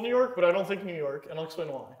perfect world New York, but I don't think New York, and I'll explain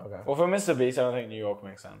why. Okay. Well, for Mr. Beast, I don't think New York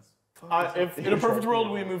makes sense. If in a perfect world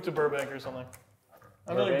we moved to Burbank or something.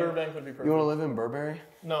 I feel like Burbank would be perfect. You want to live in Burberry?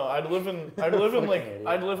 No, I'd live in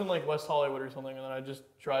like West Hollywood or something, and then I'd just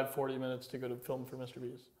drive 40 minutes to go to film for Mr.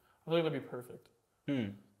 Beast. I think that'd be perfect.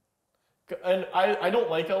 And I don't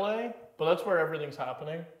like LA, but that's where everything's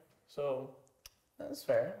happening. So that's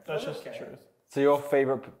fair. That's just the truth. So your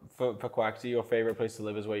favorite for Quackity, your favorite place to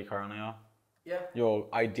live is where you currently are? Yeah. Your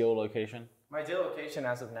ideal location? My ideal location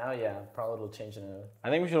as of now, yeah, probably will change in a... I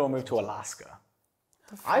think we should all move to Alaska.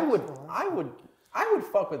 I would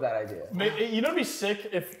fuck with that idea. You know, it'd be sick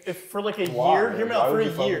if for like a year. Hear me out. For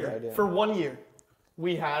a year, for 1 year,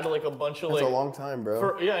 we had like a bunch of That's like. a long time,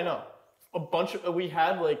 bro. Yeah, I know. We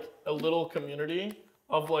had like a little community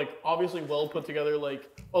of like obviously well put together, like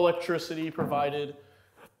electricity provided.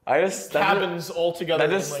 Cabins all together. I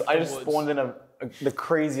just spawned in the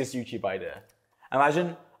craziest YouTube idea.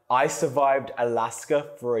 Imagine I survived Alaska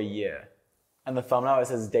for a year. And the thumbnail, it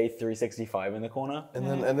says day 365 in the corner. And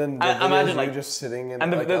then imagine like just sitting in the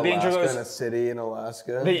Alaska, intro goes, in a city in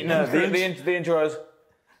Alaska. The intro is,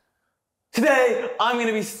 today I'm going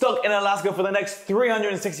to be stuck in Alaska for the next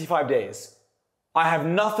 365 days. I have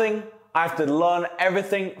nothing. I have to learn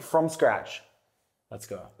everything from scratch. Let's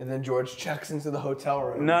go. And then George checks into the hotel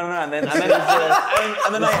room. No. And then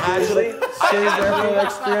I actually stays there for the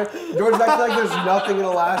next 3 George acts like there's nothing in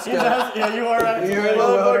Alaska. Yeah, you are right. You're in the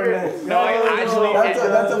wilderness. No, I actually.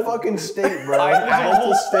 That's a fucking state, bro.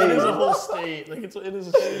 It is a whole state. Like it is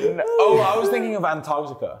a state. Oh, I was thinking of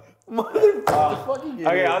Antarctica. Okay, I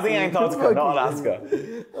was thinking Antarctica, not Alaska.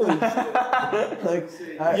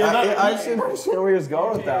 I should understand where you're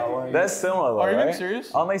going with that one. They're similar, though, Are you right? being serious?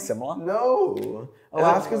 Aren't they similar? No.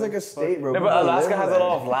 Alaska's like a state, bro. No, but Alaska has a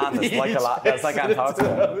lot of land that's like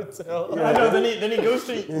Antarctica. I know. Then he goes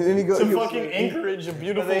to fucking Anchorage, a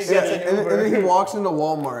beautiful city. And then he walks into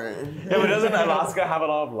Walmart. Yeah, but doesn't Alaska have a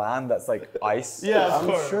lot of land that's like ice? Yeah, I'm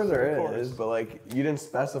sure there is, but like you didn't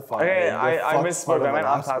specify. Okay, I misspoke. I meant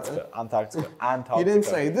Antarctica. You didn't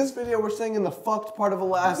say this video. We're staying in the fucked part of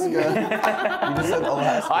Alaska. You just said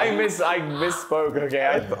Alaska. I misspoke. Okay,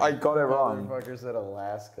 I got it wrong. Motherfucker said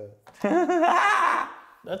Alaska.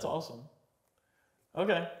 That's awesome.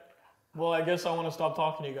 Okay. Well, I guess I want to stop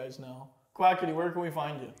talking to you guys now. Quackity, where can we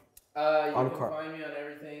find you? You can find me on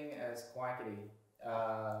everything as Quackity.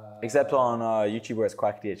 Except on YouTube where it's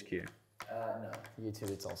Quackity HQ. No,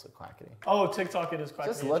 YouTube it's also Quackity. Oh, TikTok it is Quackity.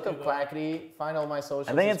 Just look up Quackity, find all my socials.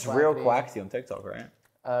 I think it's real Quackity on TikTok, right?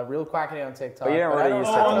 Real Quackity on TikTok. But you don't I really use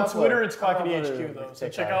Oh, TikTok. on Twitter, it's I don't Quackity upload HQ, though. So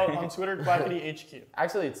TikTok. check out on Twitter, Quackity HQ.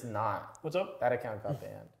 Actually, it's not. What's up? That account got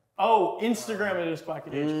banned. Oh, Instagram, it is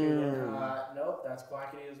Quackity HQ. Nope, that's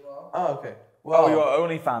Quackity as well. Oh, okay. Oh, Well, your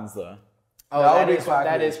OnlyFans though. Oh, That that would be is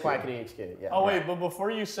that is Quackity Quackity HQ. Yeah. Oh, wait, but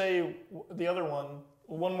before you say the other one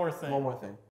more thing. one more thing.